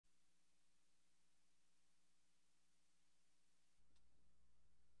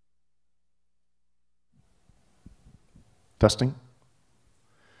Testing.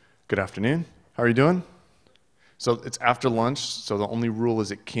 Good afternoon. How are you doing? So it's after lunch, so the only rule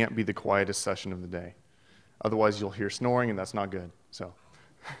is it can't be the quietest session of the day. Otherwise, you'll hear snoring, and that's not good. So,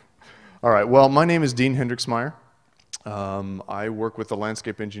 all right. Well, my name is Dean Hendricksmeyer. I work with the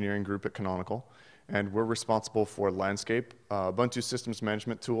landscape engineering group at Canonical, and we're responsible for landscape, Ubuntu systems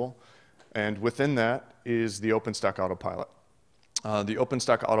management tool, and within that is the OpenStack Autopilot. The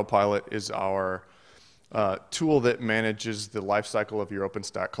OpenStack Autopilot is our tool that manages the lifecycle of your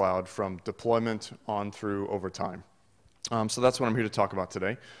OpenStack cloud from deployment on through over time. So that's what I'm here to talk about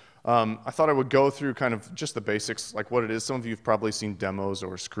today. I thought I would go through kind of just the basics, like what it is. Some of you have probably seen demos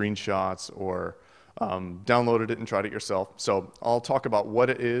or screenshots or downloaded it and tried it yourself. So I'll talk about what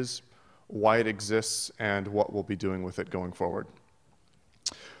it is, why it exists, and what we'll be doing with it going forward.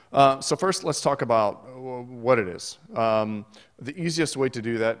 So first, let's talk about what it is. The easiest way to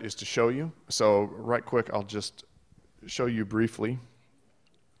do that is to show you. So right quick, I'll just show you briefly.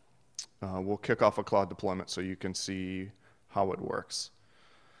 We'll kick off a cloud deployment so you can see how it works.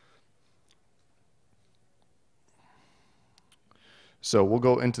 So we'll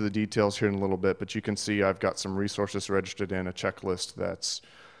go into the details here in a little bit, but you can see I've got some resources registered in a checklist that's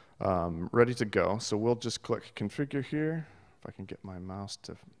ready to go. So we'll just click configure here. If I can get my mouse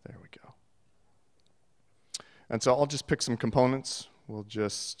to, there we go. And so I'll just pick some components. We'll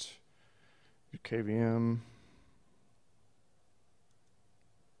just do KVM,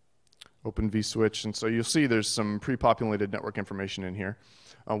 open vSwitch, and so you'll see there's some pre-populated network information in here.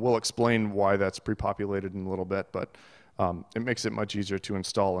 We'll explain why that's pre-populated in a little bit, but it makes it much easier to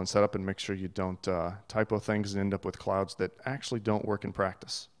install and set up and make sure you don't typo things and end up with clouds that actually don't work in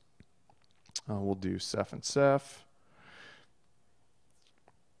practice. We'll do Ceph and Ceph.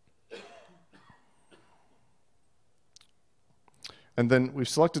 And then we've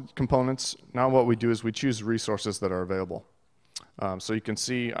selected components. Now what we do is we choose resources that are available. So you can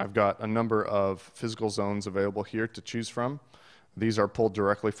see I've got a number of physical zones available here to choose from. These are pulled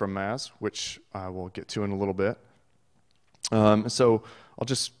directly from MAS, which I will get to in a little bit. So I'll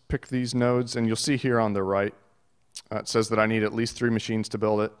just pick these nodes, and you'll see here on the right, it says that I need at least 3 machines to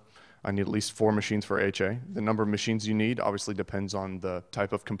build it. I need at least 4 machines for HA. The number of machines you need obviously depends on the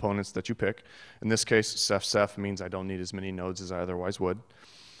type of components that you pick. In this case, Ceph means I don't need as many nodes as I otherwise would.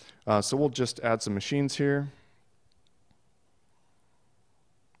 So we'll just add some machines here.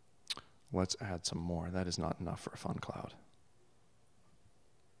 Let's add some more. That is not enough for a fun cloud.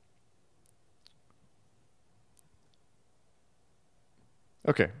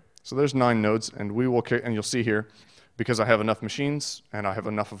 Okay, so there's 9 nodes, and we will, and you'll see here, because I have enough machines and I have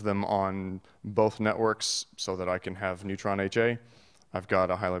enough of them on both networks so that I can have Neutron HA, I've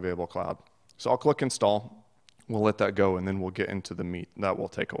got a highly available cloud. So I'll click install, we'll let that go, and then we'll get into the meat. That will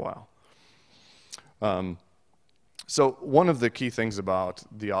take a while. So one of the key things about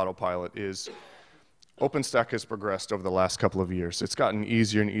the autopilot is OpenStack has progressed over the last couple of years. It's gotten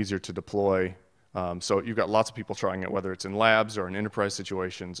easier and easier to deploy. So you've got lots of people trying it, whether it's in labs or in enterprise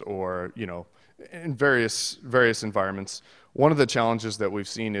situations or, you know, in various environments. One of the challenges that we've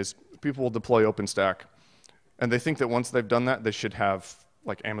seen is people will deploy OpenStack, and they think that once they've done that, they should have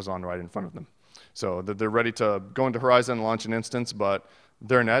like Amazon right in front of them. So that they're ready to go into Horizon and launch an instance, but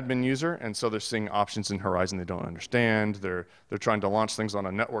they're an admin user, and so they're seeing options in Horizon they don't understand. They're trying to launch things on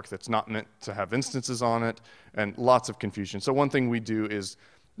a network that's not meant to have instances on it, and lots of confusion. So one thing we do is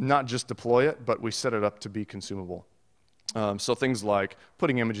not just deploy it, but we set it up to be consumable. So things like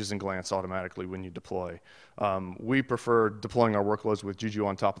putting images in Glance automatically when you deploy. We prefer deploying our workloads with Juju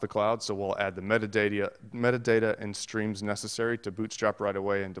on top of the cloud, so we'll add the metadata and streams necessary to bootstrap right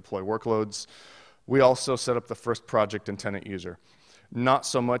away and deploy workloads. We also set up the first project and tenant user. Not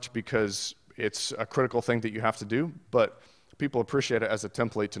so much because it's a critical thing that you have to do, but people appreciate it as a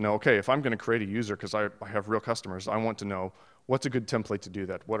template to know, okay, if I'm going to create a user because I have real customers, I want to know what's a good template to do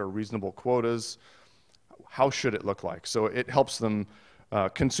that? What are reasonable quotas? How should it look like? So it helps them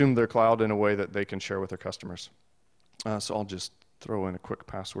consume their cloud in a way that they can share with their customers. So I'll just throw in a quick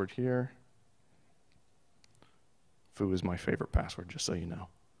password here. Foo is my favorite password, just so you know.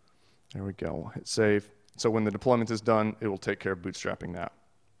 There we go. We'll hit save. So when the deployment is done, it will take care of bootstrapping that.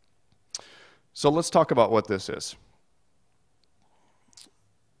 So let's talk about what this is.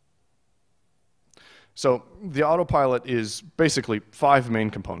 So the autopilot is basically 5 main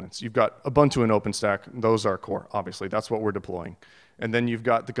components. You've got Ubuntu and OpenStack. Those are core, obviously. That's what we're deploying. And then you've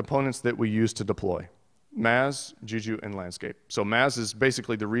got the components that we use to deploy. MAS, Juju, and Landscape. So MAS is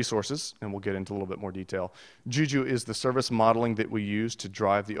basically the resources, and we'll get into a little bit more detail. Juju is the service modeling that we use to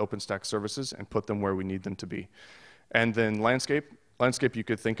drive the OpenStack services and put them where we need them to be. And then Landscape Landscape you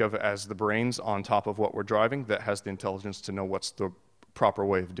could think of as the brains on top of what we're driving that has the intelligence to know what's the proper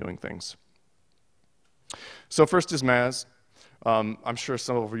way of doing things. So first is MAS. I'm sure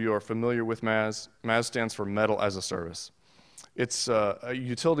some of you are familiar with MAS. MAS stands for Metal as a Service. It's a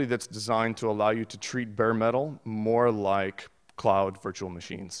utility that's designed to allow you to treat bare metal more like cloud virtual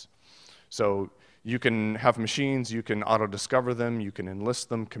machines. So you can have machines, you can auto-discover them, you can enlist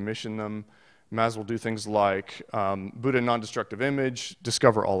them, commission them. MAS will do things like boot a non-destructive image,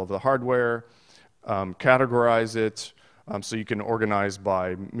 discover all of the hardware, categorize it, so you can organize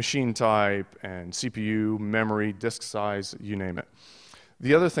by machine type and CPU, memory, disk size, you name it.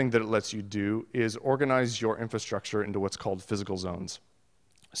 The other thing that it lets you do is organize your infrastructure into what's called physical zones.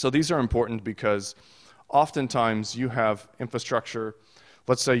 So these are important because oftentimes you have infrastructure,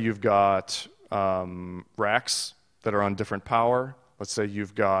 let's say you've got racks that are on different power, let's say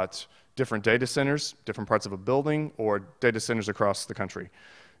you've got different data centers, different parts of a building, or data centers across the country.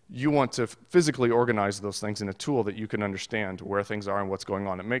 You want to physically organize those things in a tool that you can understand where things are and what's going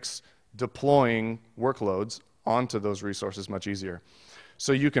on. It makes deploying workloads onto those resources much easier.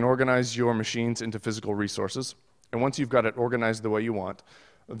 So you can organize your machines into physical resources, and once you've got it organized the way you want,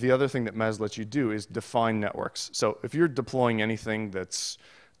 the other thing that MAS lets you do is define networks. So if you're deploying anything that's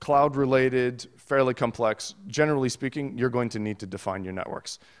cloud-related, fairly complex, generally speaking, you're going to need to define your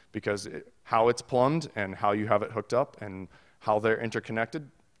networks because how it's plumbed and how you have it hooked up and how they're interconnected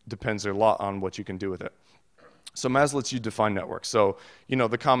depends a lot on what you can do with it. So MAS lets you define networks. So, you know,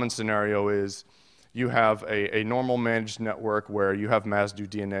 the common scenario is you have a normal managed network where you have MAS do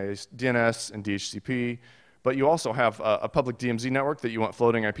DNS and DHCP, but you also have a public DMZ network that you want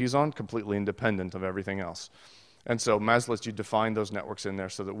floating IPs on, completely independent of everything else. And so MAS lets you define those networks in there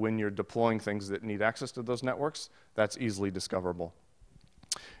so that when you're deploying things that need access to those networks, that's easily discoverable.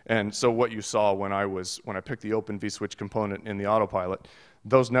 And so what you saw when I picked the Open vSwitch component in the Autopilot,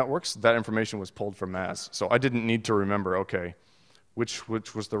 those networks, that information was pulled from MAS. So I didn't need to remember, okay, which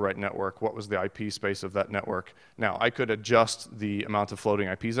was the right network, what was the IP space of that network. Now, I could adjust the amount of floating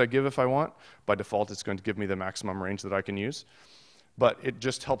IPs I give if I want. By default, it's going to give me the maximum range that I can use. But it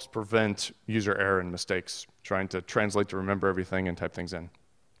just helps prevent user error and mistakes, trying to translate to remember everything and type things in.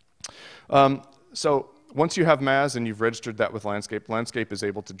 So once you have MAS and you've registered that with Landscape, Landscape is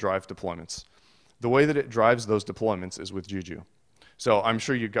able to drive deployments. The way that it drives those deployments is with Juju. So I'm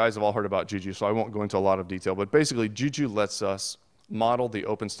sure you guys have all heard about Juju, so I won't go into a lot of detail, but basically Juju lets us model the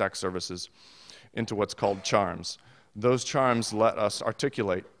OpenStack services into what's called charms. Those charms let us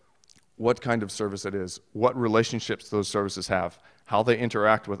articulate what kind of service it is, what relationships those services have, how they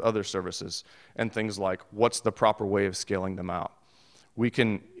interact with other services, and things like what's the proper way of scaling them out. We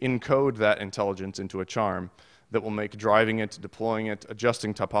can encode that intelligence into a charm that will make driving it, deploying it,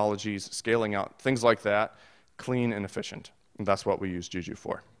 adjusting topologies, scaling out, things like that, clean and efficient. And that's what we use Juju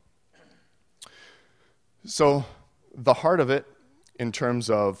for. So the heart of it, in terms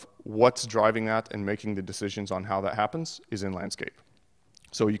of what's driving that and making the decisions on how that happens, is in Landscape.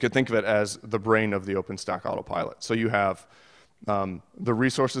 So you could think of it as the brain of the OpenStack Autopilot. So you have the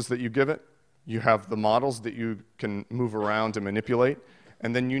resources that you give it, you have the models that you can move around and manipulate,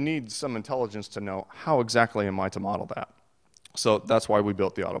 and then you need some intelligence to know how exactly am I to model that. So that's why we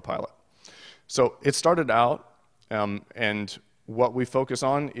built the Autopilot. So it started out, and what we focus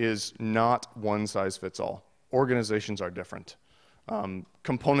on is not one size fits all. Organizations are different.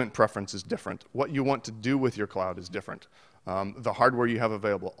 Component preference is different. What you want to do with your cloud is different. The hardware you have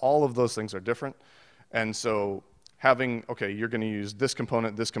available, all of those things are different. And so having, okay, you're going to use this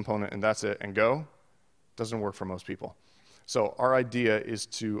component, and that's it, and go, doesn't work for most people. So our idea is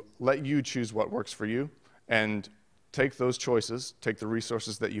to let you choose what works for you and take those choices, take the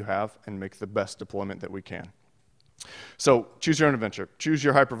resources that you have, and make the best deployment that we can. So choose your own adventure. Choose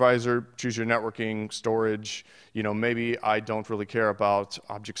your hypervisor, choose your networking, storage. You know, maybe I don't really care about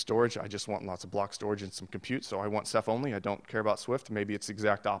object storage. I just want lots of block storage and some compute, so I want Ceph only. I don't care about Swift. Maybe it's the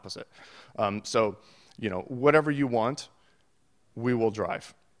exact opposite. So, you know, whatever you want, we will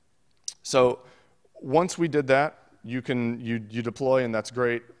drive. So once we did that, you deploy, and that's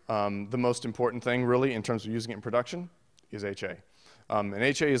great. The most important thing, really, in terms of using it in production, is HA. And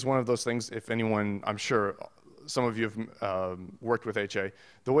HA is one of those things, if anyone, I'm sure, some of you have worked with HA.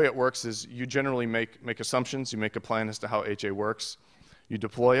 The way it works is you generally make assumptions. You make a plan as to how HA works. You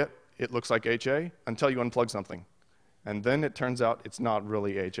deploy it. It looks like HA until you unplug something. And then it turns out it's not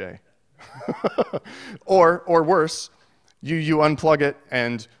really HA. or worse, you unplug it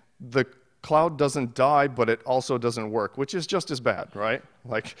and the cloud doesn't die, but it also doesn't work, which is just as bad, right?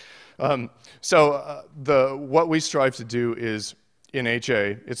 Like, what we strive to do is in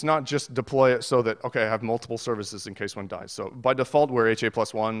HA, it's not just deploy it so that, okay, I have multiple services in case one dies. So by default, we're HA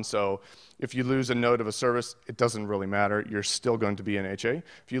 +1. So if you lose a node of a service, it doesn't really matter. You're still going to be in HA.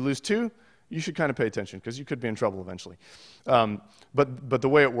 If you lose 2, you should kind of pay attention because you could be in trouble eventually. But the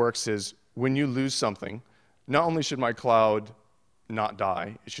way it works is when you lose something, not only should my cloud not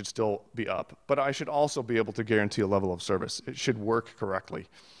die, it should still be up, but I should also be able to guarantee a level of service. It should work correctly.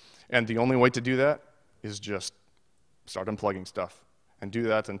 And the only way to do that is just start unplugging stuff and do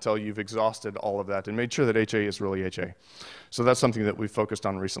that until you've exhausted all of that and made sure that HA is really HA. So that's something that we've focused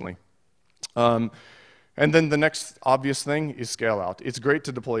on recently. And then the next obvious thing is scale out. It's great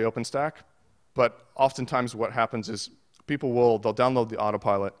to deploy OpenStack, but oftentimes what happens is they'll download the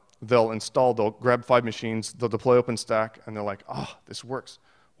Autopilot, they'll grab 5 machines, they'll deploy OpenStack, and they're like, oh, this works.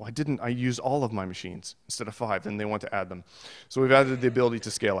 Why didn't I use all of my machines instead of 5? Then they want to add them. So we've added the ability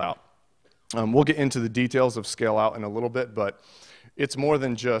to scale out. We'll get into the details of scale out in a little bit, but it's more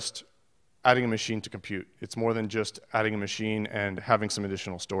than just adding a machine to compute. It's more than just adding a machine and having some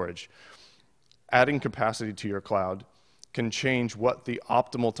additional storage. Adding capacity to your cloud can change what the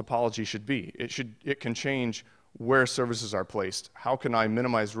optimal topology should be. It can change where services are placed. How can I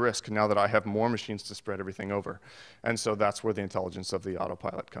minimize risk now that I have more machines to spread everything over? And so that's where the intelligence of the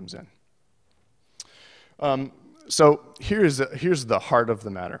Autopilot comes in. So here's the heart of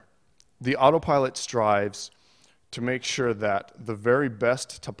the matter. The Autopilot strives to make sure that the very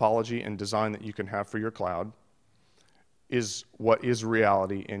best topology and design that you can have for your cloud is what is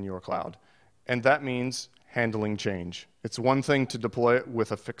reality in your cloud. And that means handling change. It's one thing to deploy it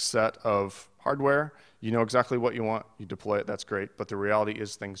with a fixed set of hardware. You know exactly what you want, you deploy it, that's great, but the reality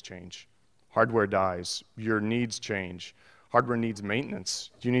is things change. Hardware dies, your needs change. Hardware needs maintenance,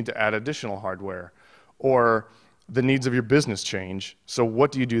 you need to add additional hardware. Or the needs of your business change. So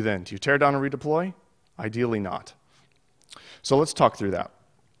what do you do then? Do you tear down and redeploy? Ideally not. So let's talk through that.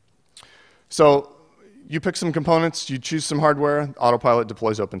 So you pick some components, you choose some hardware, Autopilot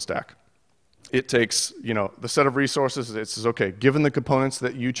deploys OpenStack. It takes, the set of resources, it says, okay, given the components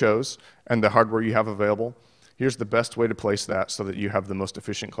that you chose and the hardware you have available, here's the best way to place that so that you have the most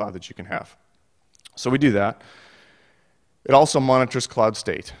efficient cloud that you can have. So we do that. It also monitors cloud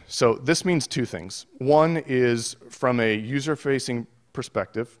state. So this means 2 things. One is from a user-facing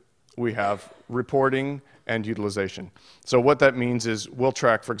perspective, we have reporting and utilization. So what that means is we'll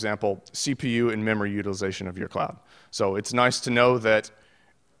track, for example, CPU and memory utilization of your cloud. So it's nice to know that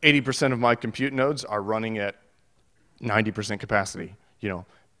 80% of my compute nodes are running at 90% capacity.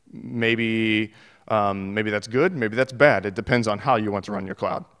 Maybe that's good, maybe that's bad. It depends on how you want to run your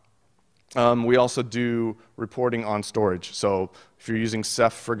cloud. We also do reporting on storage. So if you're using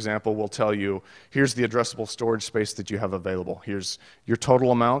Ceph, for example, we'll tell you, here's the addressable storage space that you have available. Here's your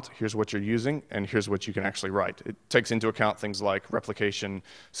total amount, here's what you're using, and here's what you can actually write. It takes into account things like replication,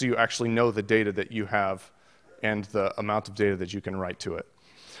 so you actually know the data that you have and the amount of data that you can write to it.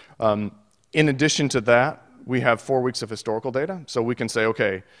 In addition to that, we have 4 weeks of historical data. So we can say,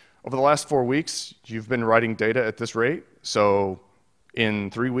 okay, over the last 4 weeks, you've been writing data at this rate. So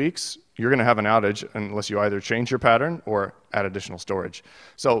in 3 weeks, you're going to have an outage unless you either change your pattern or add additional storage.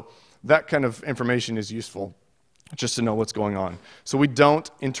 So that kind of information is useful just to know what's going on. So we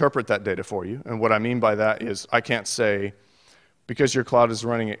don't interpret that data for you. And what I mean by that is I can't say, because your cloud is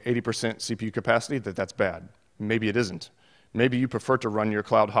running at 80% CPU capacity, that's bad. Maybe it isn't. Maybe you prefer to run your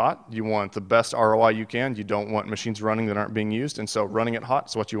cloud hot. You want the best ROI you can. You don't want machines running that aren't being used, and so running it hot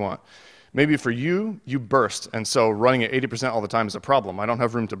is what you want. Maybe for you, you burst, and so running at 80% all the time is a problem. I don't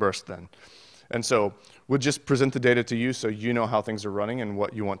have room to burst then. And so we'll just present the data to you so you know how things are running and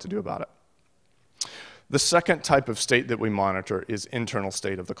what you want to do about it. The second type of state that we monitor is internal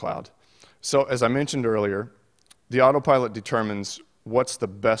state of the cloud. So as I mentioned earlier, the Autopilot determines what's the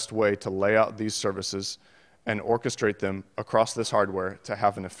best way to lay out these services and orchestrate them across this hardware to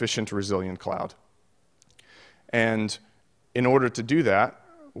have an efficient, resilient cloud. And in order to do that,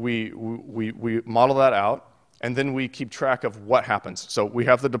 we model that out, and then we keep track of what happens. So we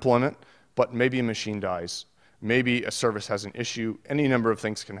have the deployment, but maybe a machine dies. Maybe a service has an issue. Any number of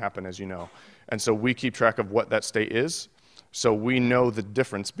things can happen, as you know. And so we keep track of what that state is, so we know the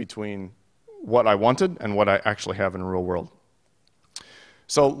difference between what I wanted and what I actually have in the real world.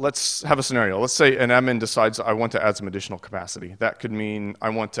 So let's have a scenario. Let's say an admin decides I want to add some additional capacity. That could mean I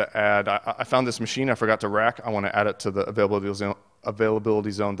want to add, I found this machine I forgot to rack. I want to add it to the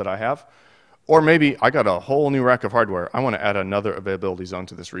availability zone that I have. Or maybe I got a whole new rack of hardware. I want to add another availability zone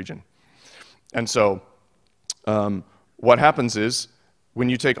to this region. And so what happens is when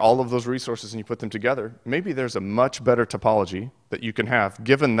you take all of those resources and you put them together, maybe there's a much better topology that you can have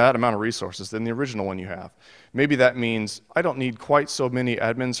given that amount of resources than the original one you have. Maybe that means I don't need quite so many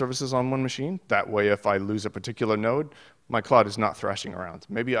admin services on one machine. That way, if I lose a particular node, my cloud is not thrashing around.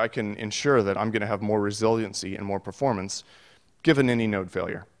 Maybe I can ensure that I'm going to have more resiliency and more performance given any node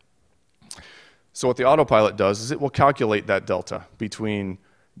failure. So what the autopilot does is it will calculate that delta between,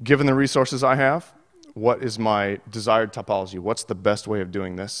 given the resources I have, what is my desired topology? What's the best way of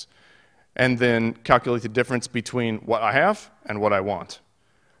doing this? And then calculate the difference between what I have and what I want.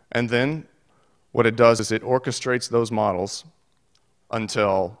 And then what it does is it orchestrates those models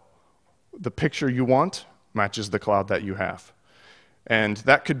until the picture you want matches the cloud that you have. And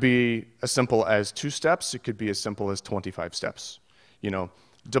that could be as simple as 2 steps. It could be as simple as 25 steps. You know,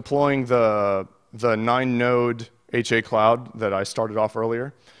 deploying the 9-node HA cloud that I started off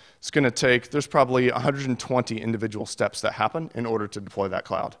earlier, it's going to take, there's probably 120 individual steps that happen in order to deploy that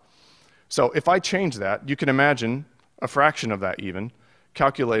cloud. So if I change that, you can imagine a fraction of that even,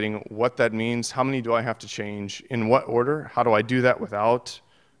 calculating what that means, how many do I have to change, in what order, how do I do that without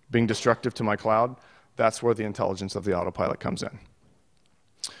being destructive to my cloud? That's where the intelligence of the autopilot comes in.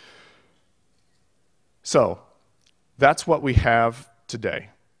 So that's what we have today.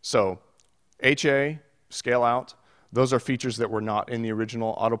 So HA, scale out, those are features that were not in the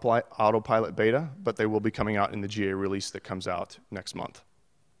original autopilot beta, but they will be coming out in the GA release that comes out next month.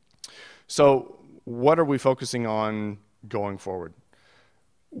 So what are we focusing on going forward?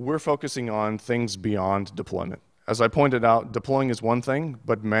 We're focusing on things beyond deployment. As I pointed out, deploying is one thing,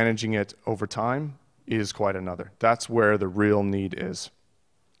 but managing it over time is quite another. That's where the real need is.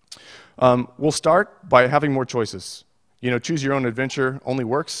 We'll start by having more choices. You know, choose your own adventure only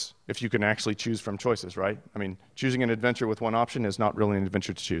works if you can actually choose from choices, right? I mean, choosing an adventure with one option is not really an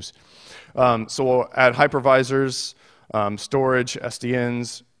adventure to choose. So we'll add hypervisors, storage,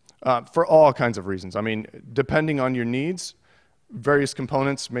 SDNs, for all kinds of reasons. I mean, depending on your needs, various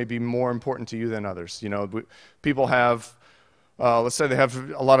components may be more important to you than others. You know, people have, let's say they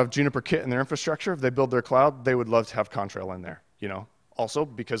have a lot of Juniper kit in their infrastructure. If they build their cloud, they would love to have Contrail in there, you know, also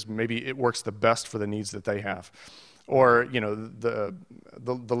because maybe it works the best for the needs that they have. Or, you know, the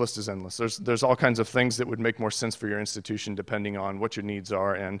list is endless. There's all kinds of things that would make more sense for your institution depending on what your needs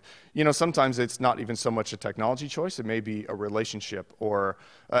are. And, you know, sometimes it's not even so much a technology choice. It may be a relationship or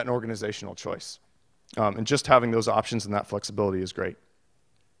an organizational choice. And just having those options and that flexibility is great.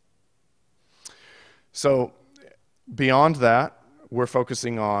 So beyond that, we're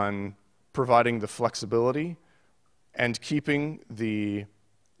focusing on providing the flexibility and keeping the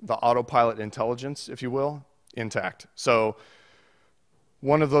autopilot intelligence, if you will, intact. So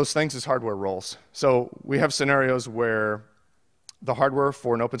one of those things is hardware roles. So we have scenarios where the hardware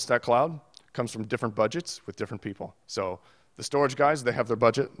for an OpenStack cloud comes from different budgets with different people. So the storage guys, they have their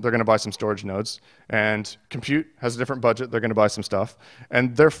budget, they're going to buy some storage nodes. And compute has a different budget, they're going to buy some stuff.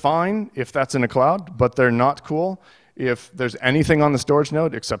 And they're fine if that's in a cloud, but they're not cool if there's anything on the storage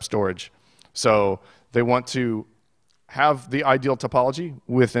node except storage. So they want to have the ideal topology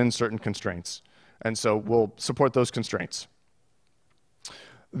within certain constraints. And so we'll support those constraints.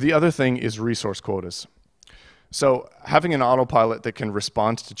 The other thing is resource quotas. So having an autopilot that can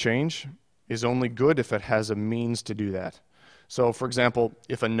respond to change is only good if it has a means to do that. So for example,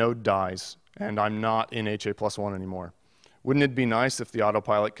 if a node dies and I'm not in HA+1 anymore, wouldn't it be nice if the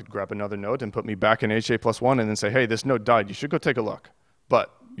autopilot could grab another node and put me back in HA+1 and then say, hey, this node died, you should go take a look.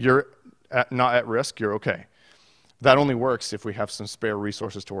 But you're not at risk, you're okay. That only works if we have some spare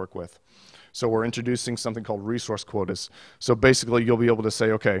resources to work with. So we're introducing something called resource quotas. So basically, you'll be able to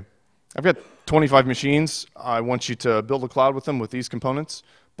say, okay, I've got 25 machines. I want you to build a cloud with them with these components,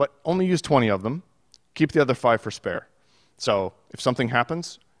 but only use 20 of them. Keep the other 5 for spare. So if something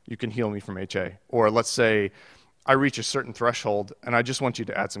happens, you can heal me from HA. Or let's say I reach a certain threshold, and I just want you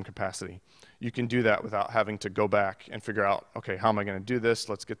to add some capacity. You can do that without having to go back and figure out, okay, how am I going to do this?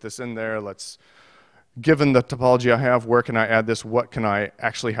 Let's get this in there. Given the topology I have, where can I add this? What can I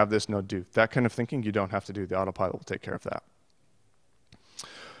actually have this node do? That kind of thinking you don't have to do. The autopilot will take care of that.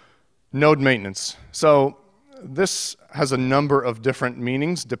 Node maintenance. So this has a number of different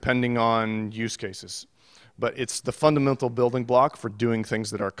meanings depending on use cases. But it's the fundamental building block for doing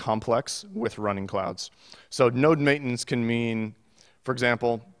things that are complex with running clouds. So node maintenance can mean, for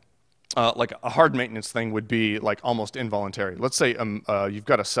example, like a hard maintenance thing would be like almost involuntary. Let's say you've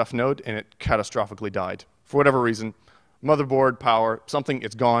got a Ceph node and it catastrophically died. For whatever reason, motherboard, power, something,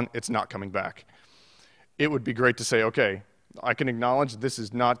 it's gone, it's not coming back. It would be great to say, okay, I can acknowledge this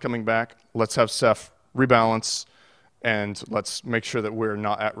is not coming back. Let's have Ceph rebalance and let's make sure that we're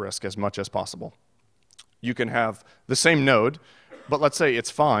not at risk as much as possible. You can have the same node But let's say it's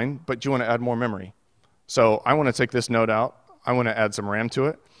fine, but you want to add more memory. So I want to take this node out. I want to add some RAM to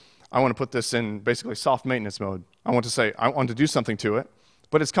it. I want to put this in basically soft maintenance mode. I want to say I want to do something to it,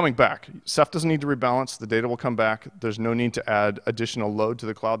 but it's coming back. Ceph doesn't need to rebalance. The data will come back. There's no need to add additional load to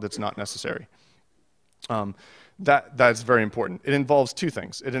the cloud that's not necessary. That's very important. It involves two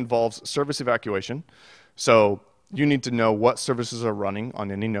things. It involves service evacuation. So you need to know what services are running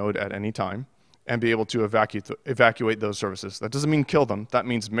on any node at any time and be able to evacuate those services. That doesn't mean kill them. That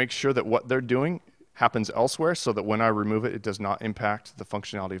means make sure that what they're doing happens elsewhere so that when I remove it, it does not impact the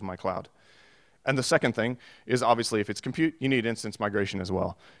functionality of my cloud. And the second thing is obviously if it's compute, you need instance migration as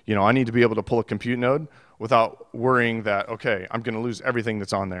well. You know, I need to be able to pull a compute node without worrying that, okay, I'm going to lose everything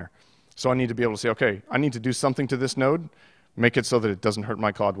that's on there. So I need to be able to say, okay, I need to do something to this node, make it so that it doesn't hurt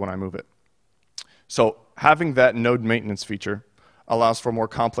my cloud when I move it. So having that node maintenance feature allows for more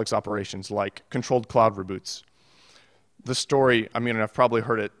complex operations like controlled cloud reboots. The story, I mean, I've probably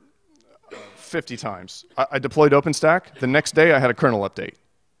heard it 50 times. I deployed OpenStack. The next day I had a kernel update.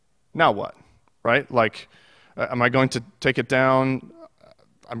 Now what, right? Like, am I going to take it down?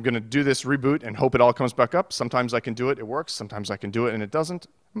 I'm going to do this reboot and hope it all comes back up. Sometimes I can do it, it works. Sometimes I can do it and it doesn't.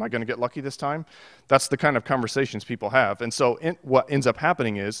 Am I going to get lucky this time? That's the kind of conversations people have. And so what ends up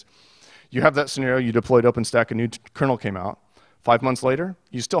happening is you have that scenario, you deployed OpenStack, a new kernel came out. 5 months later,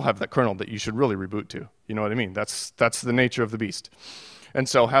 you still have that kernel that you should really reboot to. You know what I mean? That's the nature of the beast. And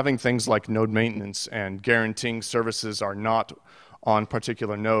so having things like node maintenance and guaranteeing services are not on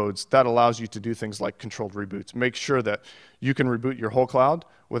particular nodes, that allows you to do things like controlled reboots. Make sure that you can reboot your whole cloud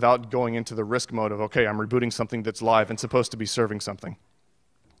without going into the risk mode of, okay, I'm rebooting something that's live and supposed to be serving something.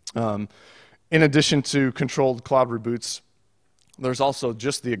 In addition to controlled cloud reboots, there's also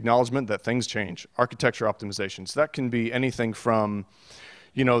just the acknowledgement that things change. Architecture optimizations. That can be anything from,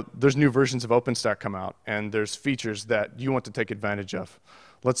 you know, there's new versions of OpenStack come out, and there's features that you want to take advantage of.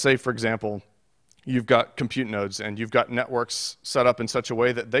 Let's say, for example, you've got compute nodes, and you've got networks set up in such a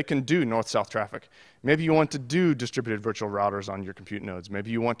way that they can do north-south traffic. Maybe you want to do distributed virtual routers on your compute nodes.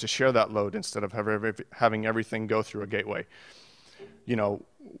 Maybe you want to share that load instead of having everything go through a gateway. You know,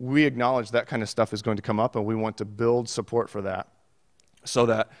 we acknowledge that kind of stuff is going to come up, and we want to build support for that so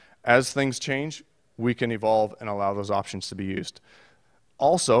that as things change, we can evolve and allow those options to be used.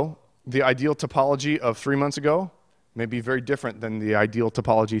 Also, the ideal topology of 3 months ago may be very different than the ideal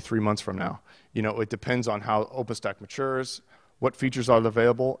topology 3 months from now. You know, it depends on how OpenStack matures, what features are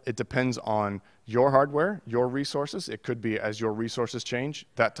available. It depends on your hardware, your resources. It could be as your resources change,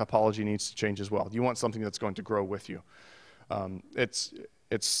 that topology needs to change as well. You want something that's going to grow with you.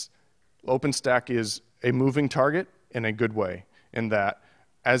 OpenStack is a moving target in a good way, in that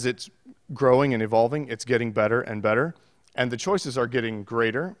as it's growing and evolving, it's getting better and better. And the choices are getting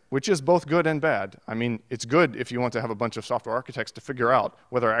greater, which is both good and bad. I mean, it's good if you want to have a bunch of software architects to figure out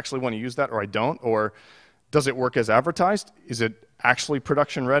whether I actually want to use that or I don't, or does it work as advertised? Is it actually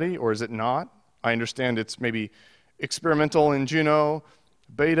production ready or is it not? I understand it's maybe experimental in Juno,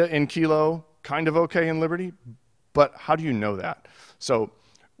 beta in Kilo, kind of okay in Liberty, but how do you know that? So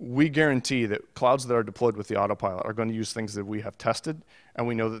we guarantee that clouds that are deployed with the Autopilot are going to use things that we have tested, and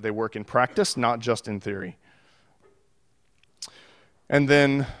we know that they work in practice, not just in theory. And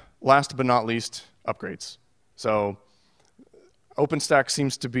then, last but not least, upgrades. So OpenStack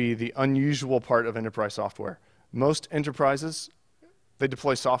seems to be the unusual part of enterprise software. Most enterprises, they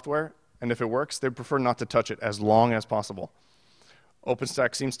deploy software, and if it works, they prefer not to touch it as long as possible.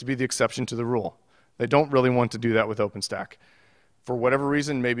 OpenStack seems to be the exception to the rule. They don't really want to do that with OpenStack. For whatever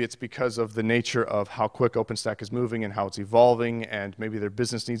reason, maybe it's because of the nature of how quick OpenStack is moving and how it's evolving, and maybe their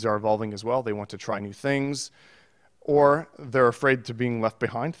business needs are evolving as well. They want to try new things. Or they're afraid of being left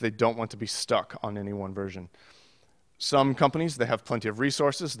behind. They don't want to be stuck on any one version. Some companies, they have plenty of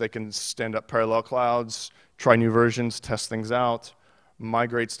resources. They can stand up parallel clouds, try new versions, test things out,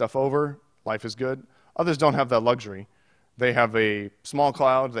 migrate stuff over. Life is good. Others don't have that luxury. They have a small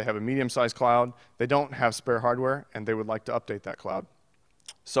cloud. They have a medium-sized cloud. They don't have spare hardware, and they would like to update that cloud.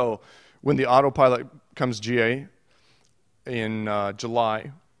 So when the Autopilot comes GA in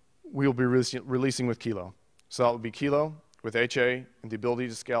July, we will be releasing with Kilo. So that would be Kilo with HA and the ability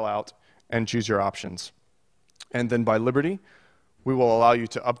to scale out and choose your options. And then by Liberty, we will allow you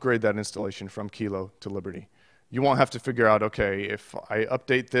to upgrade that installation from Kilo to Liberty. You won't have to figure out, okay, if I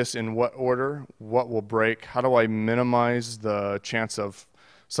update this in what order, what will break, how do I minimize the chance of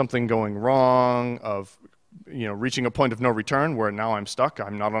something going wrong, of reaching a point of no return where now I'm stuck,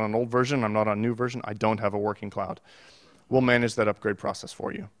 I'm not on an old version, I'm not on a new version, I don't have a working cloud. We'll manage that upgrade process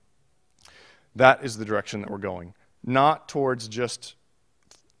for you. That is the direction that we're going. Not towards just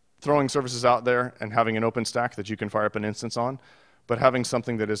throwing services out there and having an open stack that you can fire up an instance on, but having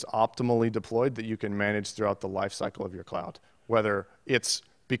something that is optimally deployed that you can manage throughout the life cycle of your cloud, whether it's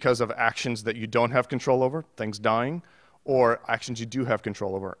because of actions that you don't have control over, things dying, or actions you do have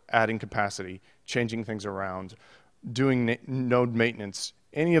control over, adding capacity, changing things around, doing node maintenance,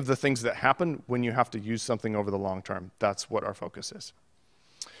 any of the things that happen when you have to use something over the long term. That's what our focus is.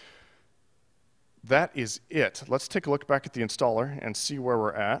 That is it. Let's take a look back at the installer and see where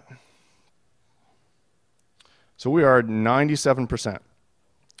we're at. So we are at 97%.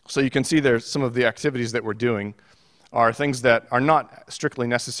 So you can see there's some of the activities that we're doing are things that are not strictly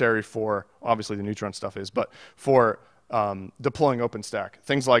necessary for, obviously the Neutron stuff is, but for deploying OpenStack.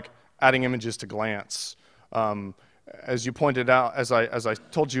 Things like adding images to Glance. As you pointed out, as I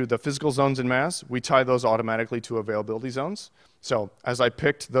told you, the physical zones in MAS, we tie those automatically to availability zones. So as I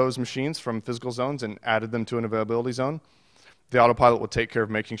picked those machines from physical zones and added them to an availability zone, the autopilot will take care of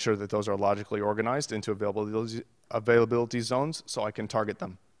making sure that those are logically organized into availability zones so I can target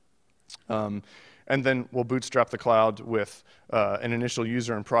them. And then we'll bootstrap the cloud with an initial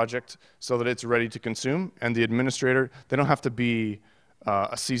user and project so that it's ready to consume. And the administrator, they don't have to be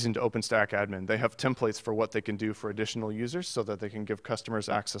a seasoned OpenStack admin. They have templates for what they can do for additional users so that they can give customers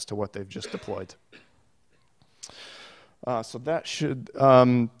access to what they've just deployed. So that should,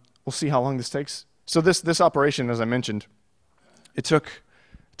 we'll see how long this takes. So this operation, as I mentioned, it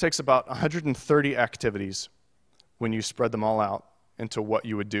takes about 130 activities when you spread them all out into what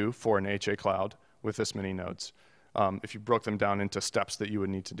you would do for an HA cloud with this many nodes, if you broke them down into steps that you would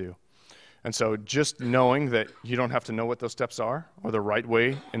need to do. And so just knowing that you don't have to know what those steps are or the right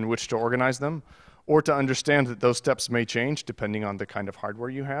way in which to organize them, or to understand that those steps may change depending on the kind of hardware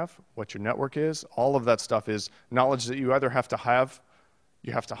you have, what your network is, all of that stuff is knowledge that you either have to have,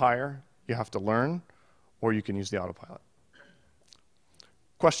 you have to hire, you have to learn, or you can use the autopilot.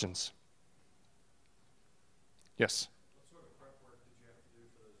 Questions? Yes? What sort of prep work did you have to do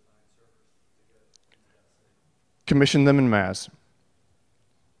for those 9 servers to get into that state? Commission them in MAS.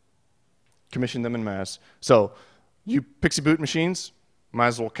 Commission them in MAS. So you Pixie boot machines, might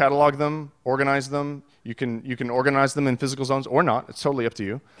as well catalog them, organize them. You can organize them in physical zones or not. It's totally up to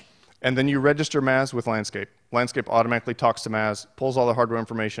you. And then you register MAS with Landscape. Landscape automatically talks to MAS, pulls all the hardware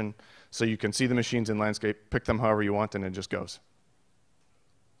information, so you can see the machines in Landscape, pick them however you want, and it just goes.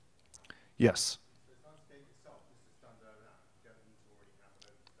 Yes? So it's Landscape itself, this is done there now. You don't need to already have an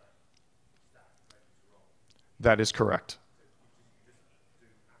OpenStack stack ready to roll. That is correct. So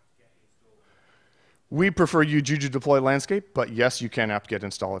We prefer you Juju deploy Landscape, but yes, you can apt-get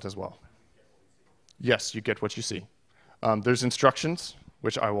install it as well. Yes, you get what you see. There's instructions,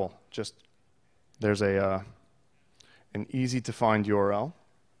 which I will just, there's an easy to find URL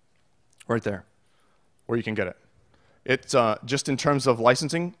right there where you can get it. It's just in terms of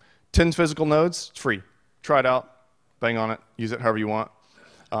licensing, 10 physical nodes, it's free. Try it out, bang on it, use it however you want.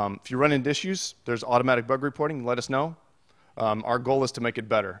 If you run into issues, there's automatic bug reporting, let us know. Our goal is to make it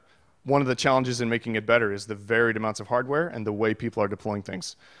better. One of the challenges in making it better is the varied amounts of hardware and the way people are deploying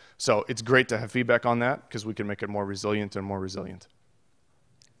things. So it's great to have feedback on that because we can make it more resilient and more resilient.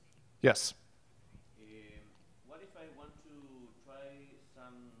 Yes? What if I want to try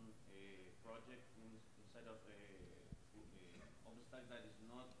some project inside of OpenStack that is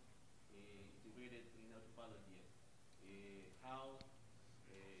not integrated in Autopilot yet? How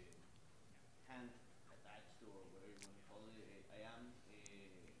hand attached or whatever you want to call it, I am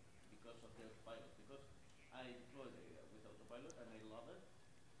because of the Autopilot. Because I deployed with Autopilot and I love it,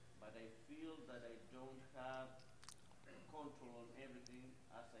 but I feel that I don't have control on everything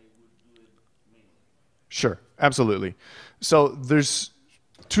as I would do it manually. Sure, absolutely. So there's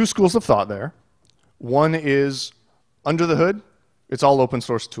 2 schools of thought there. One is under the hood, it's all open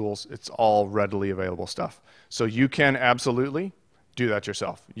source tools. It's all readily available stuff. So you can absolutely do that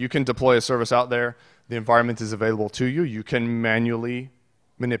yourself. You can deploy a service out there. The environment is available to you. You can manually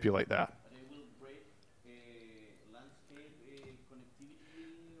manipulate that. But it will break landscape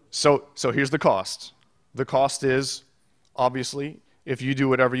connectivity. So here's the cost. The cost is, obviously, if you do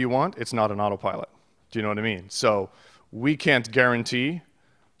whatever you want, it's not an autopilot. Do you know what I mean? So we can't guarantee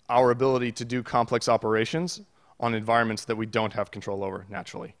our ability to do complex operations on environments that we don't have control over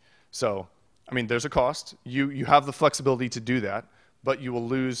naturally. So, I mean, there's a cost. You have the flexibility to do that, but you will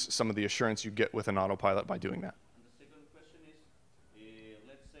lose some of the assurance you get with an autopilot by doing that. And the second question is,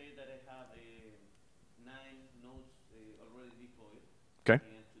 let's say that I have 9 nodes already deployed. Okay.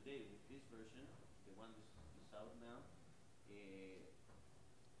 And today, with this version, the one that is out now,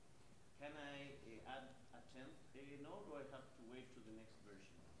 can I add a 10th node, or I have to wait to the next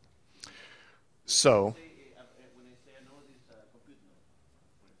version? So, When I say a node, it's a compute node,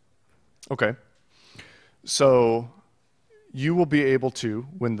 for instance. okay. So You will be able to,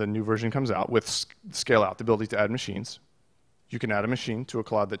 when the new version comes out, with scale out, the ability to add machines, you can add a machine to a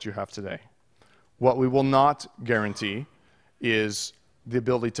cloud that you have today. What we will not guarantee is the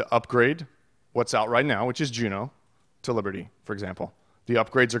ability to upgrade what's out right now, which is Juno, to Liberty, for example. The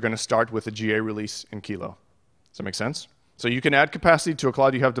upgrades are going to start with a GA release in Kilo. Does that make sense? So you can add capacity to a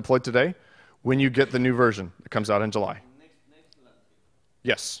cloud you have deployed today when you get the new version that comes out in July. Next landscape.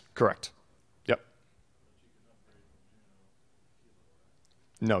 Yes, correct. Yep.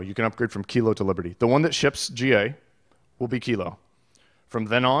 No, you can upgrade from Kilo to Liberty. The one that ships GA will be Kilo. From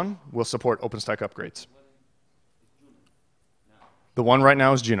then on, we'll support OpenStack upgrades. The one right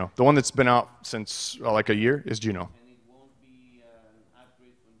now is Juno. The one that's been out since like a year is Juno. And it won't be an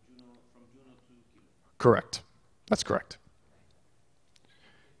upgrade from Juno to Kilo. Correct. That's correct. Is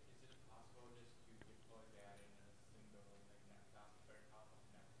it possible just to deploy that in a single laptop, very powerful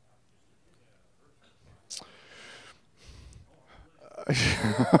laptop,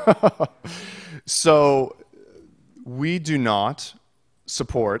 just So we do not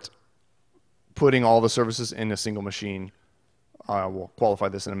support putting all the services in a single machine. We'll qualify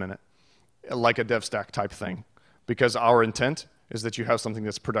this in a minute, like a DevStack type thing, because our intent is that you have something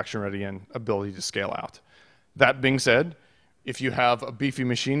that's production ready and ability to scale out. That being said, if you have a beefy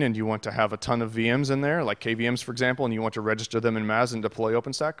machine and you want to have a ton of VMs in there, like KVMs, for example, and you want to register them in MAS and deploy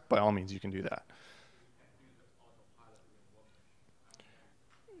OpenStack, by all means, you can do that.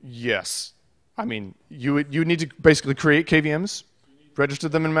 Yes. I mean, you need to basically create KVMs, register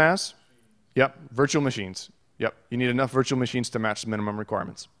them in MAS. Yep, virtual machines. Yep, you need enough virtual machines to match the minimum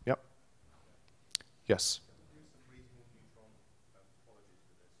requirements. Yep. Yes.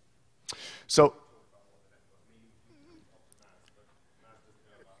 So,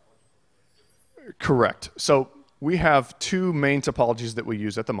 correct. So we have two main topologies that we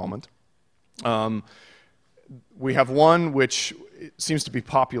use at the moment. We have one which seems to be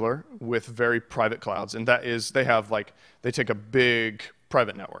popular with very private clouds, and that is they take a big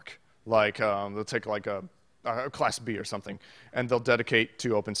private network, like they'll take like a Class B or something, and they'll dedicate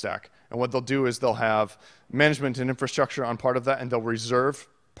to OpenStack. And what they'll do is they'll have management and infrastructure on part of that, and they'll reserve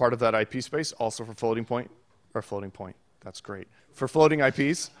part of that IP space also for floating point. That's great. For floating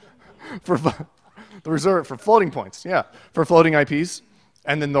IPs, they'll reserve it for floating points, yeah, for floating IPs,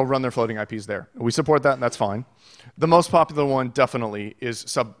 and then they'll run their floating IPs there. We support that, and that's fine. The most popular one definitely is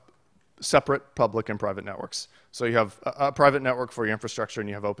separate public and private networks. So you have a private network for your infrastructure, and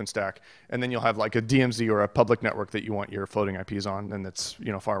you have OpenStack, and then you'll have like a DMZ or a public network that you want your floating IPs on, and that's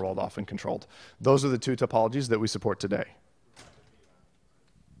firewalled off and controlled. Those are the two topologies that we support today.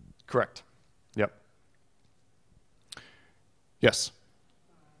 Correct. Yep. Yes.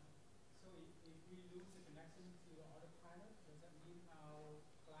 So if we lose the connection to the autopilot, does that mean our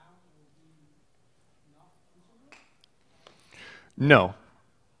cloud will be not functional? No.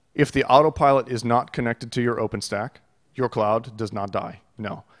 If the autopilot is not connected to your OpenStack, your cloud does not die.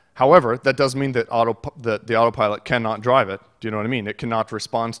 No. However, that does mean that the autopilot cannot drive it. Do you know what I mean? It cannot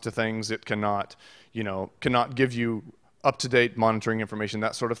respond to things. It cannot, cannot give you up-to-date monitoring information,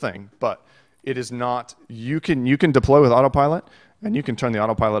 that sort of thing. But it is not. You can deploy with autopilot, and you can turn the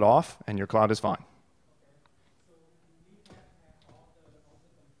autopilot off, and your cloud is fine. So we have to have all the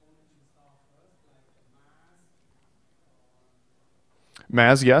components installed first, like the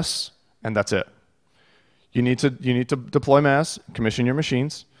MAS, yes, and that's it. You need to deploy MAS, commission your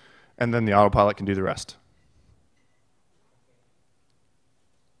machines, and then the autopilot can do the rest.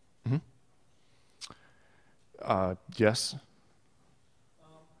 Yes.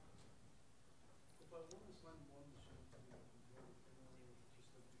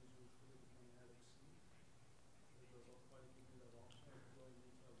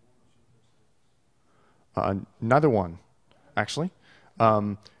 Neither one, actually.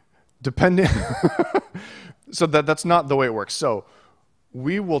 Depending, so that's not the way it works. So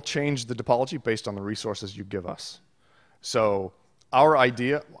we will change the topology based on the resources you give us. So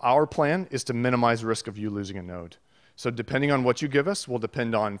our plan is to minimize risk of you losing a node. So depending on what you give us will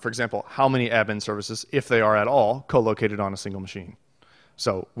depend on, for example, how many admin services, if they are at all, co-located on a single machine.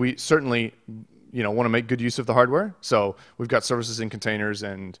 So we certainly want to make good use of the hardware. So we've got services in containers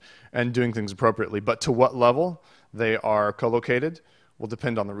and doing things appropriately. But to what level they are co-located will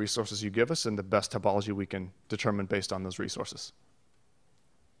depend on the resources you give us and the best topology we can determine based on those resources.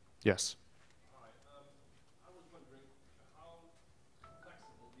 Yes? Hi, I was wondering how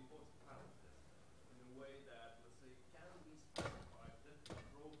flexible the autopilot is in a way that, let's say, can we specify different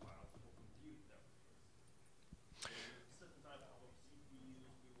profiles for compute networks? So with certain type of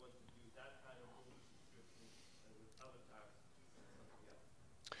CPUs, we want to do that kind of subscription, and with other types, something else.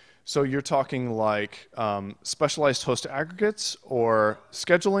 So you're talking like specialized host aggregates or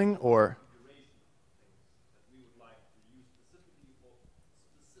scheduling or? Configuration things that we would like to use specifically for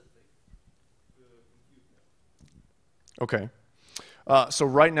specific compute network. Okay. So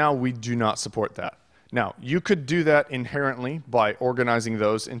right now we do not support that. Now, you could do that inherently by organizing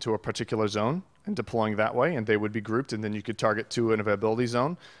those into a particular zone and deploying that way, and they would be grouped, and then you could target to an availability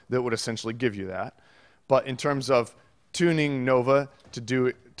zone that would essentially give you that. But in terms of tuning Nova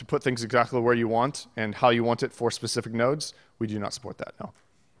to put things exactly where you want and how you want it for specific nodes, we do not support that, no.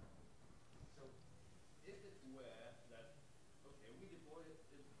 So if it were that, okay, we deploy it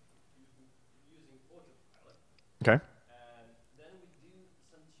using Autopilot, Okay. and then we do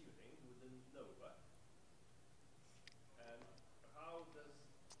some tuning within Nova, and how does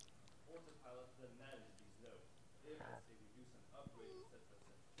Autopilot then manage these nodes? If, let's say, we do some upgrades, et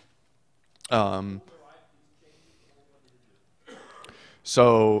cetera, et cetera. Override these changes, or what does it do?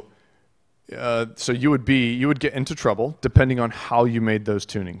 So you would get into trouble depending on how you made those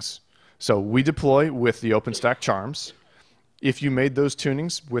tunings. So we deploy with the OpenStack charms. If you made those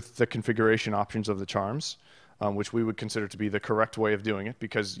tunings with the configuration options of the charms, which we would consider to be the correct way of doing it,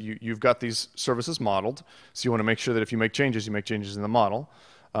 because you've got these services modeled, so you want to make sure that if you make changes in the model.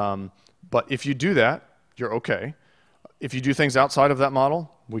 But if you do that, you're okay. If you do things outside of that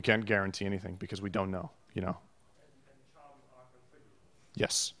model, we can't guarantee anything because we don't know, you know. And charms are configurable.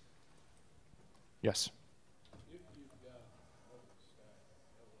 Yes. Yes. If you've got OpenStack,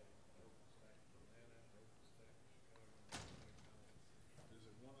 LA, OpenStack Banana, OpenStack Chicago, is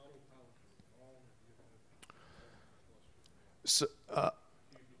it one autopilot for all, or do you have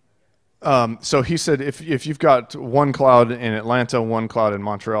cluster? So he said if you've got one cloud in Atlanta, one cloud in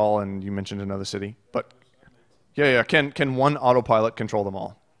Montreal, and you mentioned another city, but yeah, can one autopilot control them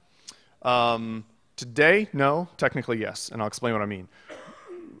all? Today, no. Technically, yes, and I'll explain what I mean.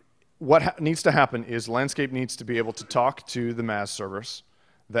 What needs to happen is Landscape needs to be able to talk to the MAS servers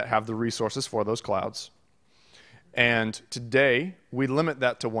that have the resources for those clouds. And today, we limit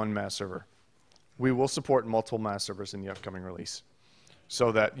that to one MAS server. We will support multiple MAS servers in the upcoming release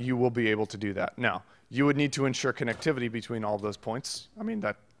so that you will be able to do that. Now, you would need to ensure connectivity between all those points. I mean,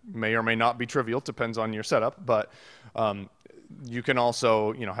 that may or may not be trivial, depends on your setup, but you can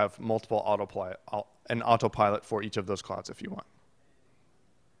also, you know, have multiple an autopilot for each of those clouds if you want.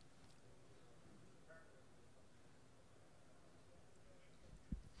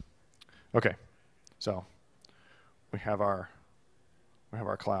 Okay, so we have our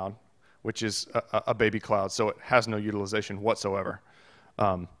cloud, which is a baby cloud, so it has no utilization whatsoever.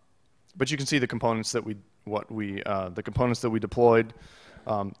 But you can see the components that we deployed,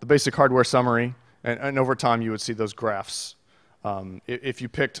 the basic hardware summary, and over time you would see those graphs. If you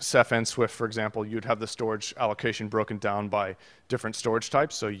picked Ceph and Swift, for example, you'd have the storage allocation broken down by different storage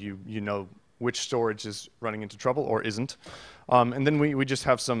types, so you know which storage is running into trouble or isn't. And then we just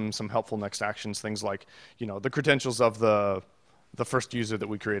have some helpful next actions, things like, you know, the credentials of the first user that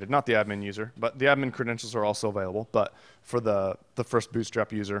we created, not the admin user, but the admin credentials are also available, but for the first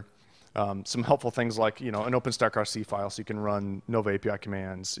Bootstrap user, some helpful things like, you know, an OpenStack RC file so you can run Nova API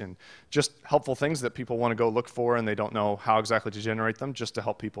commands, and just helpful things that people want to go look for and they don't know how exactly to generate them, just to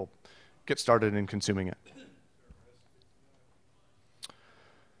help people get started in consuming it.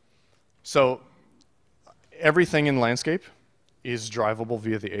 So everything in Landscape is drivable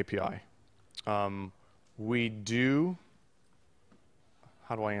via the API. We do,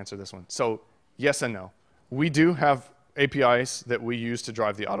 how do I answer this one? So yes and no. We do have APIs that we use to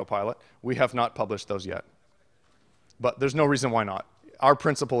drive the autopilot. We have not published those yet. But there's no reason why not. Our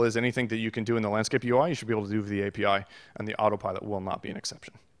principle is anything that you can do in the Landscape UI, you should be able to do with the API, and the autopilot will not be an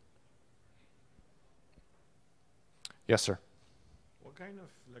exception. Yes, sir. What kind of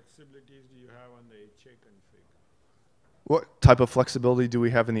flexibilities do you have on the HA config? What type of flexibility do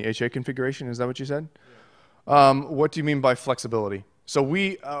we have in the HA configuration? Is that what you said? Yeah. What do you mean by flexibility? So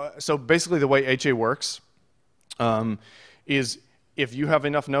so basically the way HA works is if you have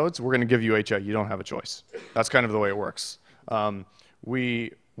enough nodes, we're going to give you HA. You don't have a choice. That's kind of the way it works.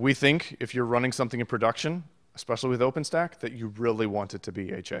 We think if you're running something in production, especially with OpenStack, that you really want it to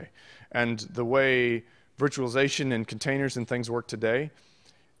be HA. And the way virtualization and containers and things work today,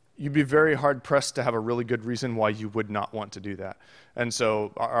 you'd be very hard pressed to have a really good reason why you would not want to do that. And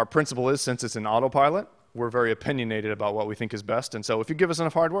so our principle is, since it's an autopilot, we're very opinionated about what we think is best. And so if you give us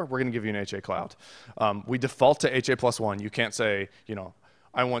enough hardware, we're going to give you an HA cloud. We default to HA +1. You can't say, you know,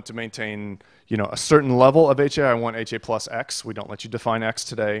 I want to maintain, you know, a certain level of HA. I want HA +X. We don't let you define X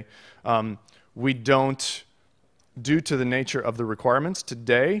today. We don't due to the nature of the requirements,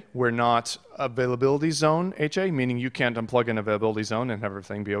 today we're not availability zone HA, meaning you can't unplug an availability zone and have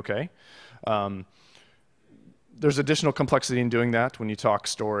everything be okay. There's additional complexity in doing that when you talk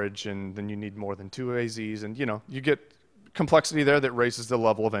storage, and then you need more than 2 AZs, and you get complexity there that raises the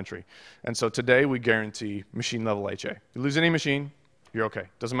level of entry. And so today we guarantee machine level HA. You lose any machine, you're okay.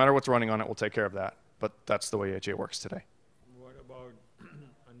 Doesn't matter what's running on it, we'll take care of that. But that's the way HA works today. What about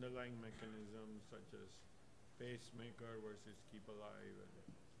underlying mechanisms such as pacemaker versus keep alive?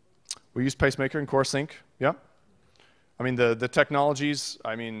 We use pacemaker and core sync, yeah. I mean, the technologies,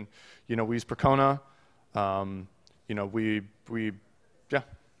 I mean, we use Percona, yeah.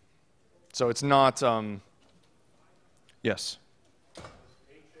 So it's not, yes.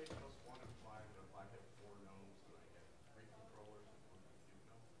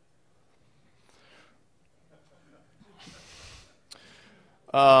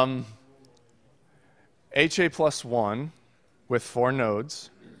 HA plus 1 with 4 nodes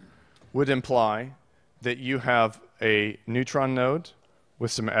would imply that you have a neutron node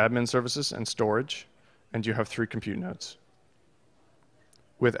with some admin services and storage, and you have 3 compute nodes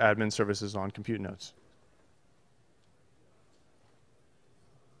with admin services on compute nodes.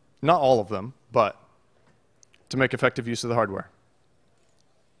 Not all of them, but to make effective use of the hardware.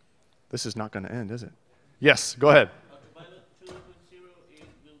 This is not going to end, is it? Yes, go ahead. Autopilot 2.0 it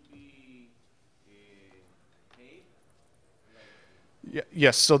will be paid?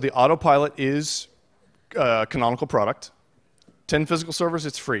 Yes, so the Autopilot is a Canonical product. 10 physical servers,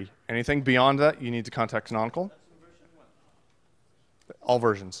 it's free. Anything beyond that, you need to contact Canonical. That's in version 1. All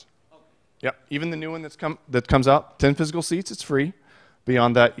versions. Okay. Yep, even the new one that comes out, 10 physical seats, it's free.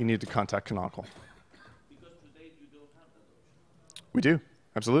 Beyond that, you need to contact Canonical. Because today you don't have that option. We do,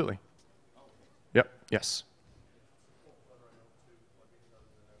 absolutely. Okay. Yep, yes.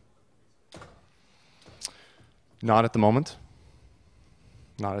 Not at the moment.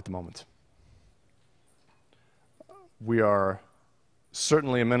 Not at the moment. We are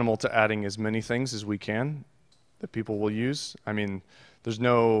certainly amenable to adding as many things as we can that people will use. I mean,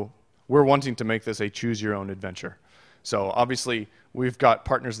 we're wanting to make this a choose your own adventure. So obviously, we've got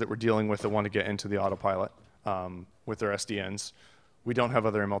partners that we're dealing with that want to get into the Autopilot with their SDNs. We don't have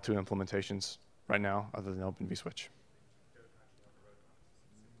other ML2 implementations right now other than Open vSwitch.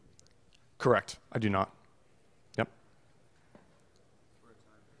 Correct, I do not. Yep.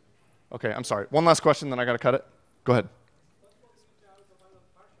 Okay, I'm sorry. One last question, then I got to cut it. Go ahead.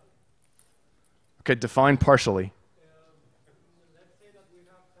 Okay, define partially. Let's say that we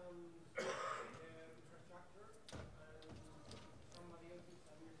have some infrastructure and somebody else is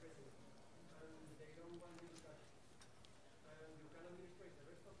administrating it, and they don't want you to touch it. And you can administrate the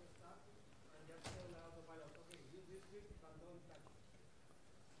rest of the stuff and just tell the autopilot, okay, use this bit, but don't touch it.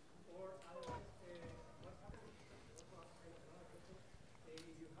 Or otherwise, what happens? Also, another question. If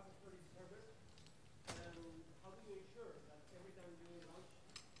you have a storage server, how do you ensure that every time you launch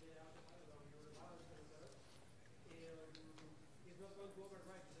the autopilot or your balance or whatever, it's not going to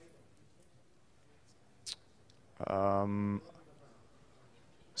overwrite the data?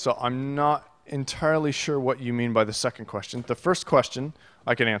 So I'm not entirely sure what you mean by the second question. The first question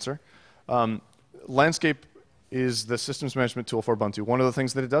I can answer. Landscape is the systems management tool for Ubuntu. One of the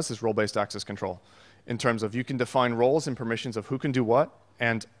things that it does is role-based access control in terms of you can define roles and permissions of who can do what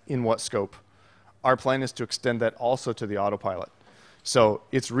and in what scope. Our plan is to extend that also to the Autopilot. So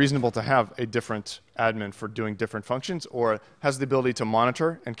it's reasonable to have a different admin for doing different functions, or has the ability to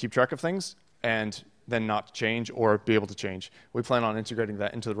monitor and keep track of things and then not change or be able to change. We plan on integrating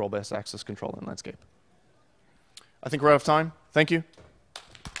that into the role-based access control in Landscape. I think we're out of time. Thank you.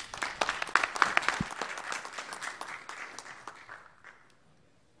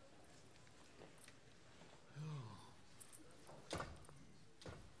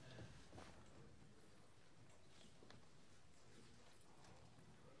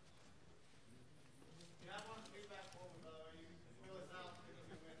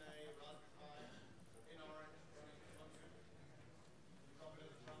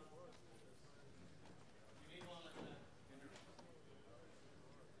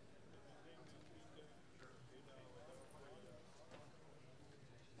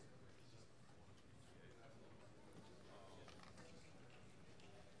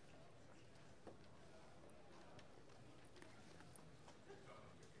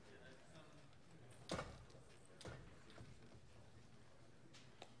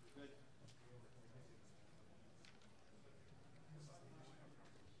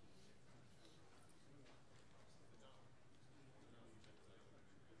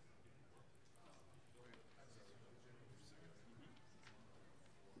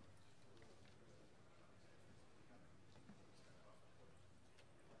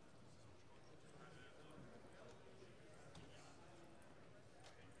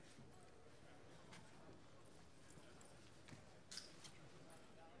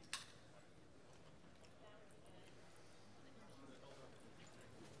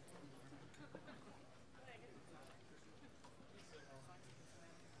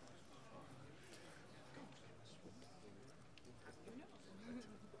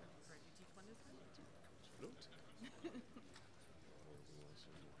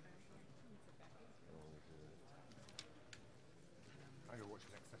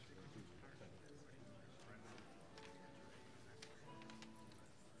 social accessory inclusion.